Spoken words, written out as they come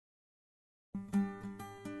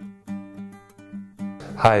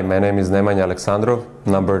Hi, my name is Nemanja Aleksandrov,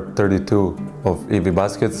 number 32 of EV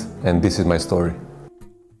Baskets, and this is my story.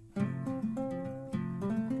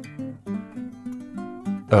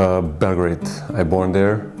 Belgrade. I born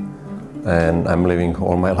there, and I'm living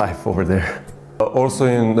all my life over there. Also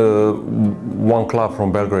in one club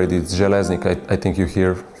from Belgrade, it's Železnik. I think you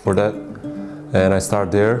hear for that. And I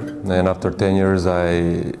start there, and after 10 years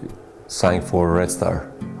I signed for Red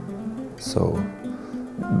Star. So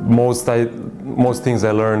most things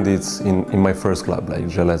I learned it's in my first club, like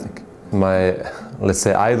Železnik. My, let's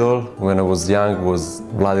say, idol when I was young was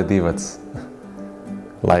Vlade Divac,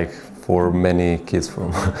 like for many kids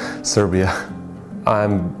from Serbia.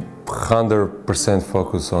 I'm 100%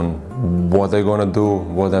 focused on what I'm gonna do,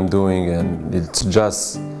 what I'm doing, and it's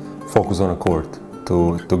just focus on the court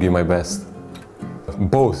to give my best.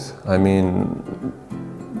 Both. I mean,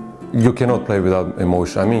 you cannot play without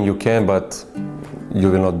emotion. I mean, you can, but you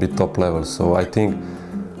will not be top level. So I think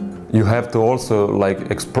you have to also like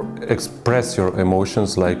express your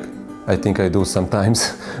emotions, like I think I do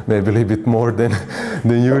sometimes, maybe a little bit more than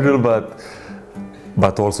usual,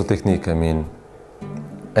 but also technique. I mean,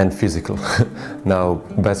 and physical. Now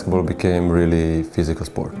basketball became really physical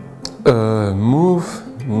sport. Move?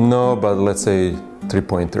 No, but let's say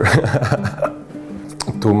three-pointer.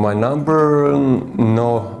 To my number,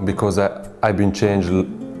 no, because I've been changed a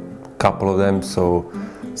couple of them, so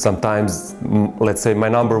sometimes, let's say my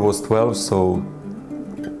number was 12, so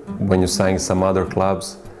when you sign some other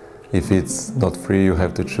clubs, if it's not free, you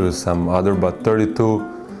have to choose some other, but 32,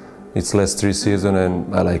 it's less 3 seasons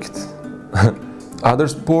and I like it. Other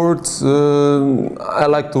sports, I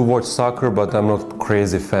like to watch soccer, but I'm not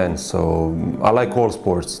crazy fan, so I like all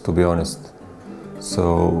sports, to be honest.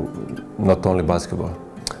 So, not only basketball.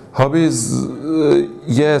 Hobbies,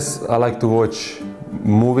 yes, I like to watch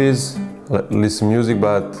movies, listen music,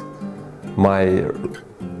 but my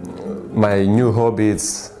new hobby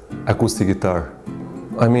is acoustic guitar.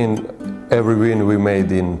 I mean, every win we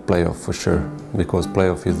made in playoff for sure, because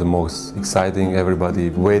playoff is the most exciting. Everybody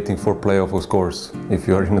waiting for playoff, of course, if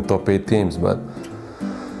you are in the top 8 teams. But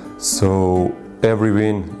so every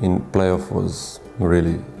win in playoff was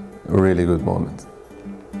really good moment.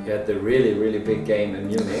 You had the really big game in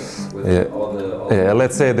Munich with all the yeah,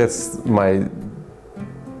 let's say that's my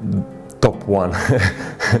top 1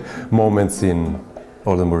 moments in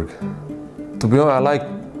Oldenburg. To be honest, I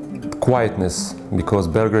like quietness, because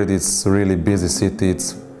Belgrade is a really busy city.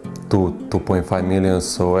 It's 2.5 million,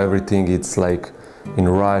 so everything it's like in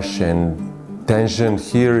rush and tension.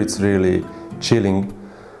 Here it's really chilling.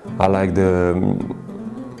 I like the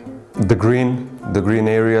green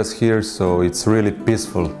areas here, so it's really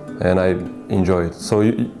peaceful and I enjoy it. So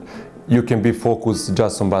you can be focused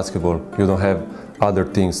just on basketball. You don't have other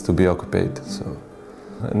things to be occupied. So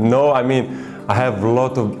no, I mean, I've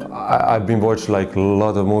been watching like a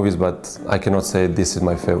lot of movies, but I cannot say this is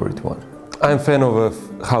my favorite one. I'm a fan of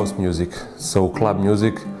house music, so club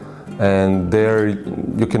music, and there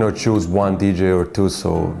you cannot choose one DJ or two,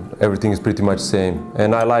 so everything is pretty much same.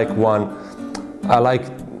 And I like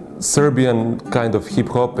Serbian kind of hip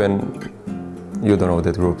hop, and you don't know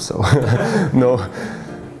that group, so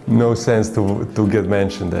no sense to get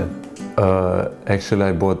mentioned there. Actually,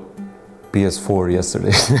 I bought PS4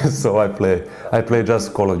 yesterday, so I play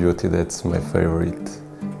just Call of Duty. That's my favorite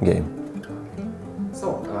game.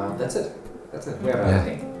 So that's it. We have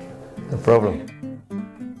everything. No problem.